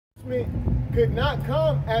could not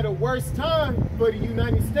come at a worse time for the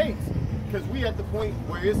United States, because we at the point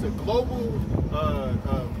where it's a global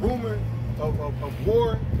rumor of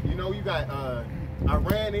war. You know, you got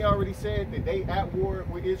Iran, they already said that they at war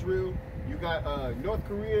with Israel. You got North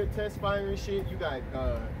Korea test firing shit. You got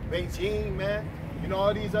Beijing, man. You know,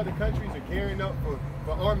 all these other countries are gearing up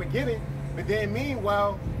for Armageddon. But then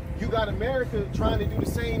meanwhile, you got America trying to do the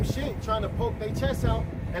same shit, trying to poke their chests out,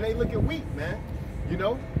 and they looking weak, man. You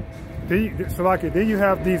know? So like then you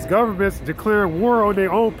have these governments declaring war on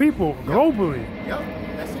their own people globally. Yep,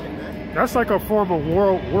 that's it, man. That's like a form of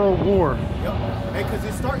world war. Yep, and because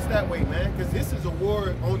it starts that way, man. Because this is a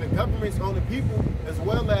war on the governments, on the people, as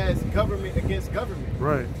well as government against government.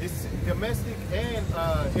 Right. It's domestic and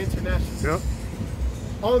international. Yep.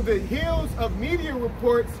 On the heels of media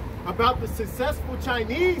reports about the successful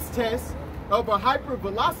Chinese test of a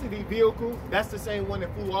hypervelocity vehicle, that's the same one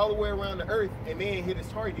that flew all the way around the Earth and then hit its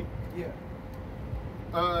target. Yeah.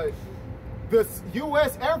 The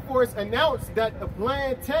U.S. Air Force announced that the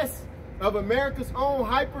planned test of America's own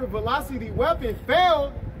hypervelocity weapon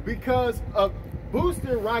failed because a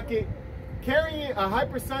booster rocket carrying a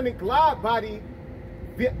hypersonic glide body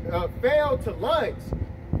failed to launch.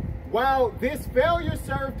 While this failure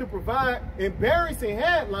served to provide embarrassing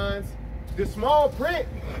headlines, the small print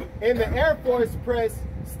in the Air Force press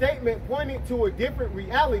statement pointed to a different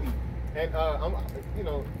reality. And you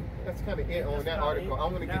know, that's kind of it on that article. I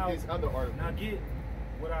want to get this other article. Now get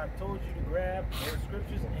what I told you to grab, those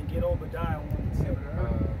scriptures, and get Obadiah 1:7.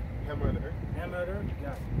 Hammer of the Earth. Hammer of the Earth, you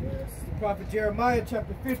got it. Yes. The prophet Jeremiah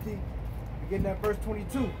chapter 50, beginning at verse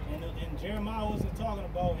 22. And Jeremiah wasn't talking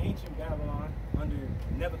about ancient Babylon under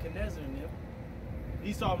Nebuchadnezzar and them.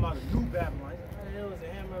 He's talking about the new Babylon. How the hell is the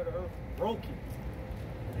hammer of the earth broken?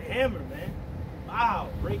 The hammer, man. Wow,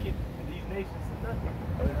 break it in these nations to nothing.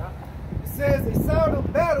 It says a sound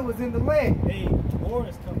of battle is in the land. Hey, war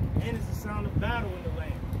is coming, and it's a sound of battle in the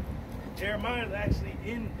land. Jeremiah is actually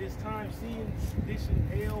in this time seeing sedition,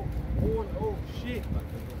 hell, war, oh shit.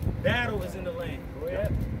 Battle is in the land. Go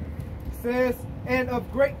ahead. It says, and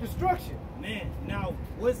of great destruction. Man, now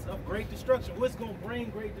what's of great destruction? What's gonna bring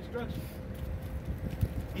great destruction?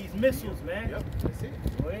 These missiles, man. Yep, that's it.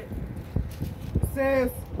 Go ahead. It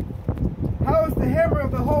says, how is the hammer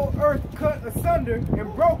of the whole earth cut asunder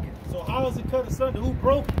and broken? So how is it cut asunder? Who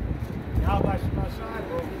broke it? Yahweh Shemashai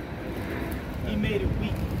broke it. He made it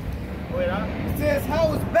weak. Go ahead. It says,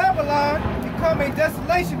 how is Babylon become a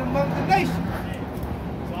desolation among the nations?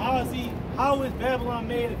 Man. So how is Babylon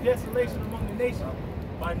made a desolation among the nations?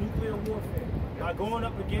 By nuclear warfare. By going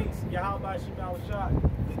up against Yahweh Shemashai,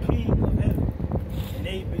 the King of heaven. And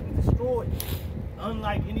they've been destroyed,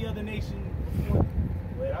 unlike any other nation before.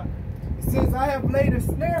 It says, I have laid a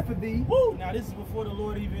snare for thee. Woo! Now this is before the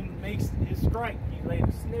Lord even makes his strike. He laid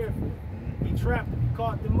a snare for them. He trapped them, he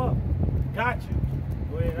caught them up. Got you.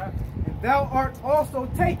 Go ahead. And thou art also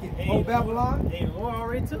taken, hey, O Babylon. Hey, the Lord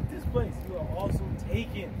already took this place. You are also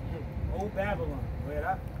taken, O Babylon. Go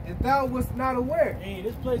ahead. And thou wast not aware. Hey,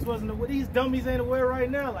 this place wasn't aware. These dummies ain't aware right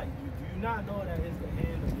now. Like, do you not know that is the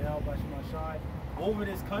hand of Yahweh Shemashai over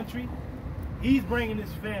this country? He's bringing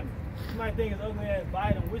this famine. You might think it's ugly ass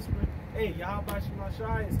Biden whispering, hey, Yahweh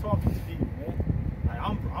Shemashai is talking to you, man. Like,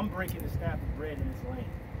 I'm breaking the staff of bread in this land.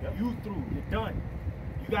 Yep. You through, you're done.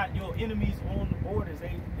 You got your enemies on the borders.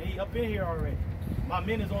 They up in here already. My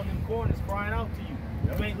men is on them corners crying out to you.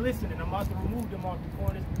 Yep. You ain't listening. I'm about to remove them off the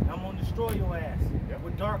corners. I'm gonna destroy your ass. Yep.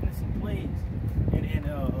 With darkness and plagues and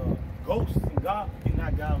ghosts and goblins,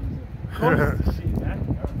 not goblins, ghosts and shit,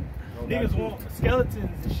 man. Niggas want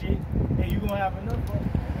skeletons and shit, and you gonna have enough of them.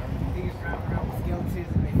 Niggas driving around with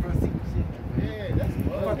skeletons and they first see shit. Yeah, that's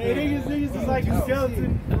fun. Hey, niggas is like a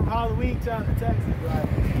skeleton from Halloween time to taxi driver.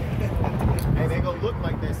 Hey, they gonna look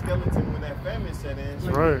like that skeleton when that famine set in.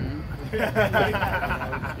 That's right.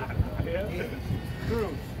 Yeah.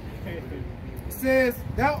 True. It says,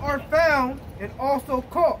 thou art found and also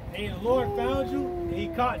caught. Hey, the Lord found you and he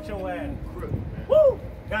caught your ass. Woo!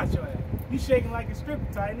 Got your ass. You shaking like a stripper,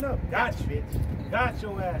 tighten up. Got you, bitch. Got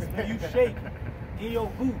your ass. Man, you shake in your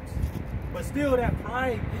boots. But still that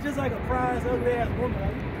pride, it's just like a prize ugly ass woman.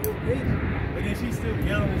 Like, you bitch. But then she's still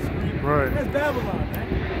yelling and screaming. Right. That's Babylon, man.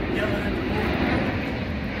 Yelling at the Lord.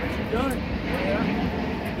 But you done it.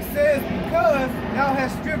 Yeah. It says, because thou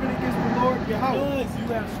hast striven against the Lord Yahweh. Because you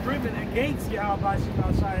have striven against Yahweh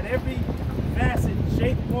Shemashai in every facet,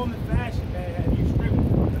 shape, form, and fashion, man, have you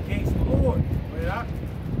striven against the Lord. Yeah.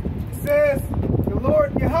 It says, the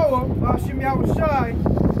Lord Yahweh, Hashem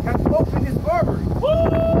Yahushai, hath opened his armory.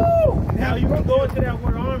 Woo! Now you can go into that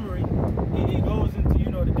word armory, and it goes into, you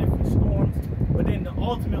know, the different storms, but then the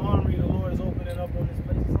ultimate armory the Lord is opening up on this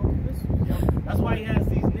place is over. That's why he has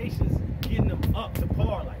these nations getting them up to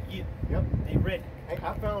par. Like, yeah, they ready. Hey,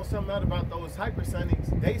 I found something out about those hypersonics.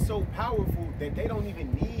 They so powerful that they don't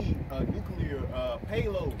even need a nuclear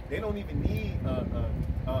payload. They don't even need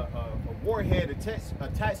a warhead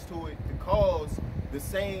attached to it to cause the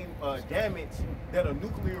same damage that a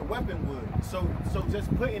nuclear weapon would. So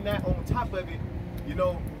just putting that on top of it, you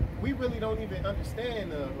know, we really don't even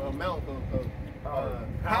understand the amount of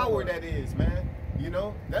power that is, man. You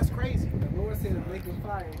know, that's crazy. The Lord said to make a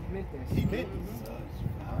fire, he meant that. He meant it.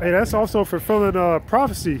 Hey, that's also fulfilling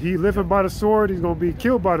prophecy. He living by the sword, he's going to be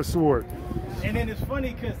killed by the sword. And then it's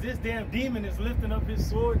funny because this damn demon is lifting up his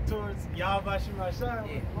sword towards Yahweh Shemashai.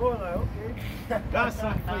 Yeah. Lord, like, okay, got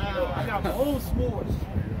something for you. I got my own sword,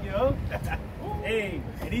 you know? Hey,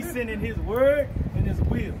 and he's sending his word and his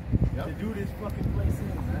will to do this fucking place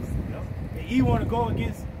in. And he want to go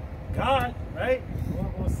against God, right? He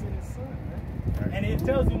want to send his son, right? And it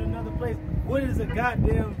tells you in another place, what is a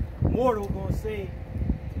goddamn mortal going to say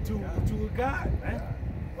to a God, right?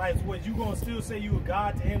 Like, what, you gonna still say you a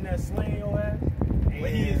God to him that's slaying your ass? But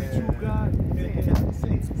he is a true God? Say it. Say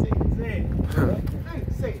it.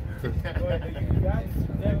 Say it. You got it?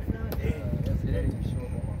 Never found it?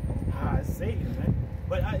 I say it, man.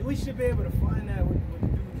 But we should be able to find that with the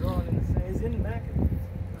dude drawing in the sand. It's in the back of it.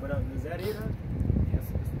 But is that it, huh? Yes,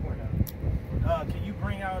 it's point out. Can you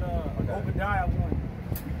bring out Obadiah 1?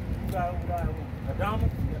 You got Obadiah 1. Adama, you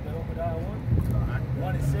got the Obadiah 1?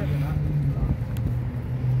 1 and 7, huh?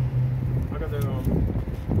 I got the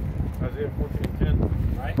Isaiah 14 and 10.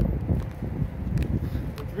 Right.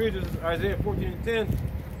 Which reads is Isaiah 14 and 10.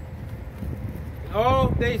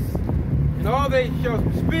 And all they shall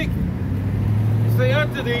speak and say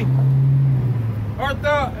unto thee, art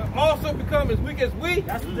thou also become as weak as we?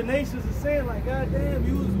 That's what the nations are saying. Like, goddamn,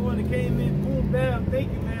 you was the one that came in, boom, bam,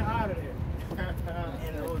 thank you, man, out of there.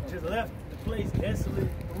 And just left the place desolate,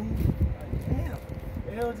 rude. Like, damn,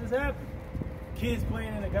 the hell just happened? Kids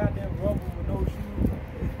playing in the goddamn rubble with no shoes.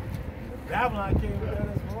 Babylon came with that,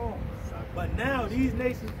 that's wrong. But now these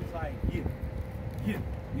nations is like, yeah,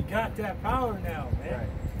 we got that power now, man. Right.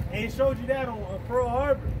 And it showed you that on Pearl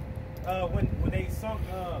Harbor. When they sunk,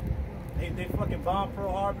 they fucking bombed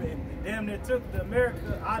Pearl Harbor and damn near took the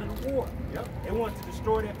America out of the war. Yep. They wanted to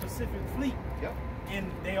destroy that Pacific fleet. Yep.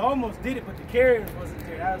 And they almost did it, but the carriers wasn't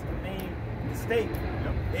there. That was the main mistake.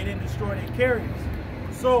 Yep. They didn't destroy their carriers.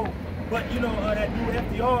 So, but you know, that dude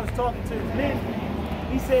FDR was talking to his men.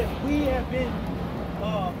 He said, we have been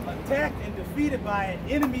attacked and defeated by an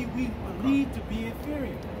enemy we believe to be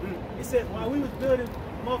inferior. He said, while we was building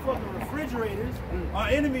motherfucking refrigerators, our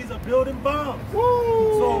enemies are building bombs.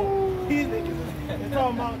 Woo! So they're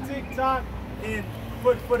talking about TikTok and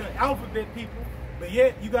for the alphabet people, but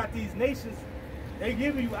yet you got these nations, they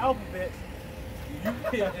giving you alphabets.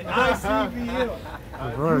 ICBM,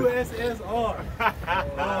 USSR,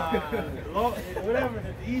 whatever,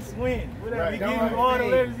 the East Wind, whatever. Right. He give you all the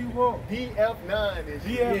letters you want. DF9 is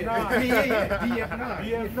DF9.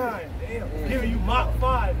 DF9. Damn. Giving you Mach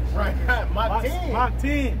 5. Right. Mach 10. Mach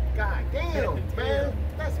 10. God damn, man.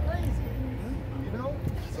 That's crazy. You know?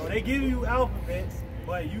 So they give you alphabets,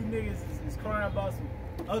 but you niggas is crying about some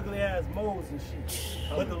ugly ass moles and shit.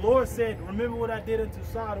 But the Lord said, remember what I did unto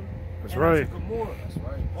Sodom? That's and right. Gomorrah. That's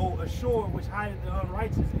right. Oh, a shore which hideth the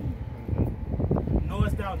unrighteous in you.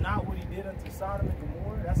 Knowest thou not what he did unto Sodom and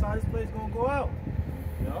Gomorrah? That's how this place gonna go out.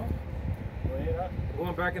 You know? Go ahead.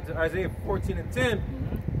 Going back into Isaiah 14 and 10, it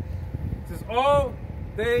says, all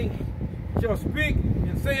they shall speak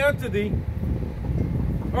and say unto thee,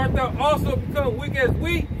 art thou also become weak as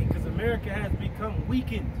we? Because America has become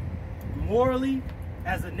weakened morally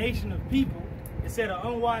as a nation of people. It said an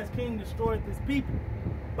unwise king destroyed this people.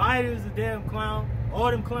 Biden is a damn clown. All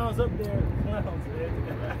them clowns up there are clowns,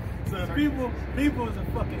 man. So the people is a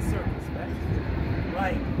fucking circus, man.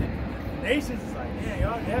 Like, the nations is like, man,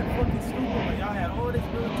 y'all that fucking stupid, but y'all had all this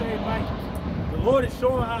military might. The Lord is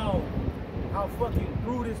showing how fucking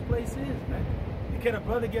through this place is, man. And can a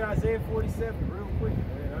brother get Isaiah 47 real quick?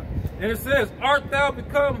 And it says, art thou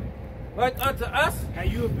become like unto us? And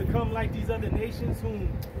you have become like these other nations who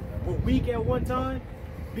were weak at one time?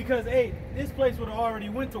 Because, hey, this place would have already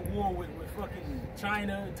went to war with fucking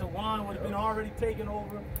China. Taiwan would have been already taken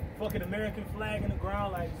over. Fucking American flag in the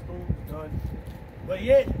ground, like, it's cool, it's done. But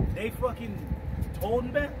yet, they fucking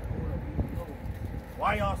holding back.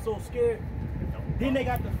 Why y'all so scared? Then they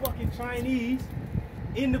got the fucking Chinese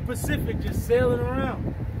in the Pacific just sailing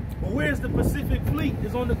around. But where's the Pacific Fleet?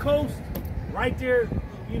 It's on the coast, right there,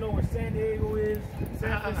 you know, where San Diego is,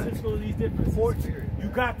 San Francisco, these different ports. You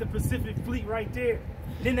got the Pacific Fleet right there.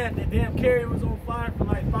 Then the damn carrier was on fire for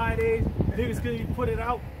like 5 days. Niggas couldn't even put it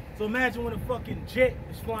out. So imagine when a fucking jet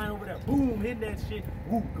is flying over that, boom, hitting that shit,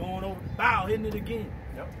 whoop, going over, bow, hitting it again.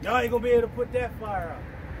 Yep. Y'all ain't gonna be able to put that fire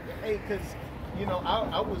out. Hey, cause you know,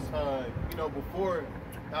 I was you know, before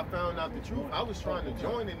I found out the truth, I was trying to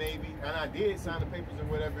join the Navy, and I did sign the papers or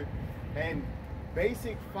whatever. And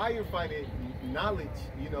basic firefighting knowledge,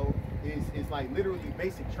 you know, is like literally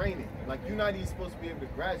basic training. Like you're not even supposed to be able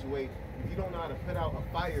to graduate if you don't know how to put out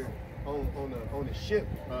a fire on a ship,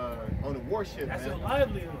 on a warship. That's man. your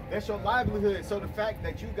livelihood. That's your livelihood. So the fact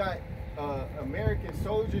that you got American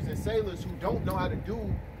soldiers and sailors who don't know how to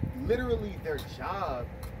do literally their job,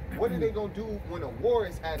 what are they gonna do when a war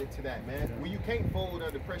is added to that, man? When you can't fold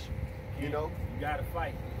under pressure, you know? You gotta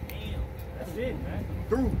fight. Damn. That's it, man.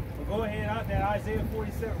 Through. Well, go ahead out that Isaiah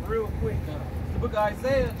 47 real quick. The book of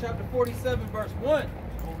Isaiah, chapter 47, verse 1.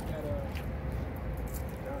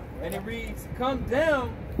 And it reads, "Come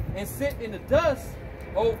down and sit in the dust,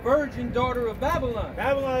 O virgin daughter of Babylon."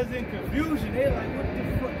 Babylon is in confusion. They like, what the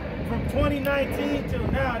fuck? From 2019 till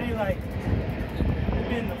now, they like,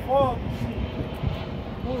 they in the fog and shit.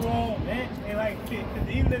 What's wrong, man? They like, cause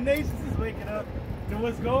even the nations is waking up to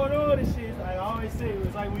what's going on and shit. Like I always say, it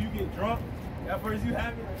was like when you get drunk, at first you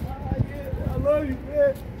happy, like, oh yeah, I love you,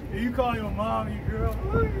 man. And you call your mom, your girl, I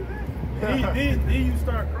love you, man. Then you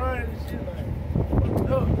start crying and shit, like,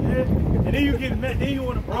 what's up, man? And then you get mad, then you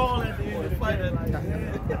want to brawl at the end of the day. Like,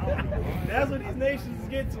 man, that's what these nations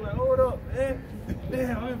get to. Like, hold up, man.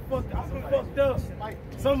 Damn, I'm fucked up.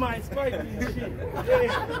 Somebody spiked me and shit.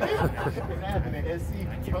 Yeah. It's happening at sea.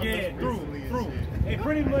 Yeah, true. And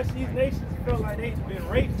pretty much these nations felt like they've been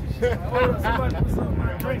raped and shit. Like, hold up, somebody put something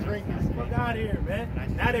in my drink. Fuck out of here,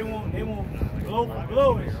 man. Now they want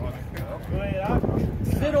glow and shit. Go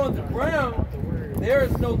ahead, Sit on the ground, there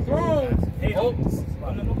is no throne,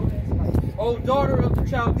 O daughter of the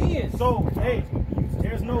Chaldeans. So, hey,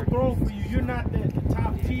 there's no throne for you. You're not the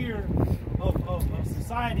top tier of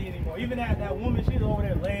society anymore. Even that woman, she's over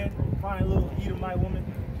there laying, fine little Edomite woman.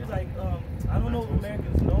 She's like, I don't know if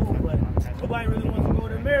Americans know, but nobody really wants to go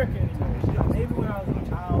to America anymore. Maybe when I was a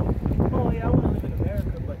child, oh yeah, I want to live in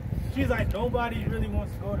America, but she's like, nobody really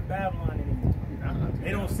wants to go to Babylon anymore.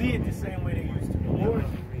 They don't see it the same way they used to. The Lord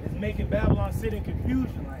is making Babylon sit in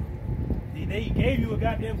confusion. Like, they gave you a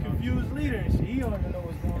goddamn confused leader and shit. He don't even know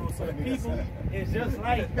what's going on. So the people is just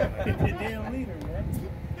like the damn leader, man.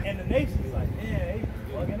 And the nation's like, yeah, they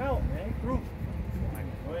bugging out, man. Through.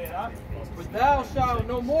 Go ahead, But thou shalt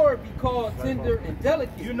no more be called tender and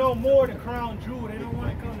delicate. You know more the crown jewel. They don't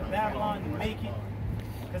want to come to Babylon to make it.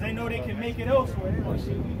 Because they know they can make it elsewhere. They go,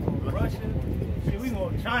 shit, we can go to Russia. Shit, we can go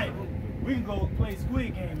to China. We can go play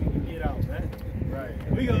Squid Game and can get out, man.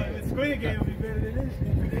 Right. We go, the Squid Game will be better than this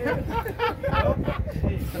shit. Yeah.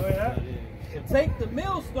 Shit, go ahead. Take the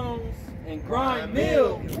millstones and grind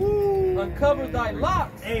meal. Uncover thy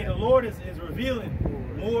locks. Hey, the Lord is revealing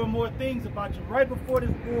more and more things about you. Right before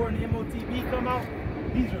this war and the MOTB come out,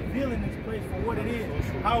 He's revealing this place for what it is.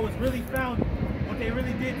 How it was really founded. What they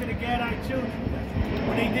really did to the Gadite children.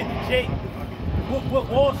 What they did to Jake. What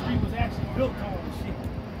Wall Street was actually built on and shit.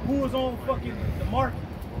 Who was on fucking the market?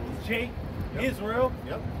 It was Jake, Israel.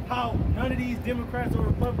 How none of these Democrats or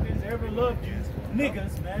Republicans ever loved you.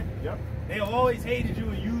 Niggas, man. They always hated you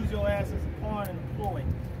and used your ass as a pawn and a ploy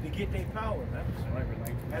to get their power, man.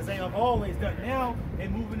 As they have always done. Now, they're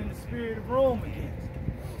moving in the spirit of Rome again.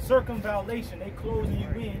 Circumvallation, they closing you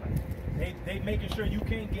in. They making sure you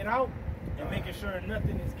can't get out and making sure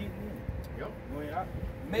nothing is getting in.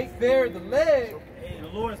 Make bare the leg. Hey, the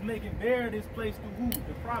Lord's making bare this place through who?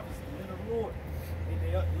 The prophecy, the Lord.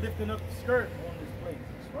 They lifting up the skirt on this place.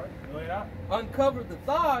 Right? Go ahead. Uncover the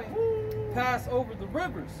thigh. Pass over the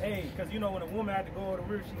rivers. Hey, because you know when a woman had to go over the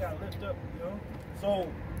river, she got to lift up, you know? So,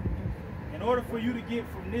 in order for you to get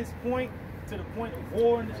from this point to the point of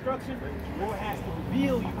war and destruction, the Lord has to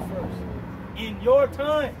reveal you first. In your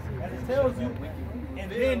time, as it tells you, and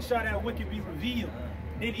then shall that wicked be revealed.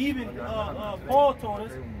 Then even Paul told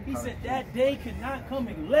us, he said that day could not come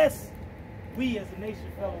unless we as a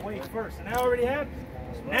nation fell away first. And that already happened.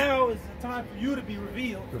 Now is the time for you to be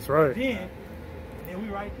revealed. That's right. Then we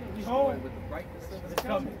right there. We home. With the brightness of It's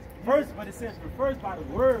coming. First, but it says, first by the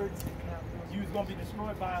words, you was going to be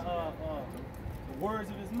destroyed by the words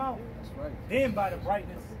of his mouth. That's right. Then by the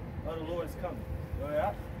brightness of the Lord's coming. Go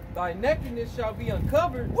ahead. Thy nakedness shall be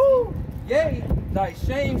uncovered. Woo! Yea, thy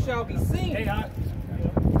shame shall be seen.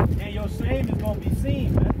 Hey, your shame is going to be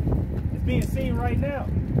seen, man. It's being seen right now.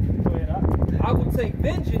 Go ahead. I will take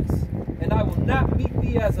vengeance, and I will not meet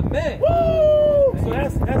thee as a man. Woo! So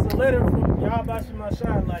that's a letter from Yahweh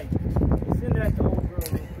Shemashai, like, send that to old girl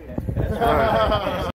real quick.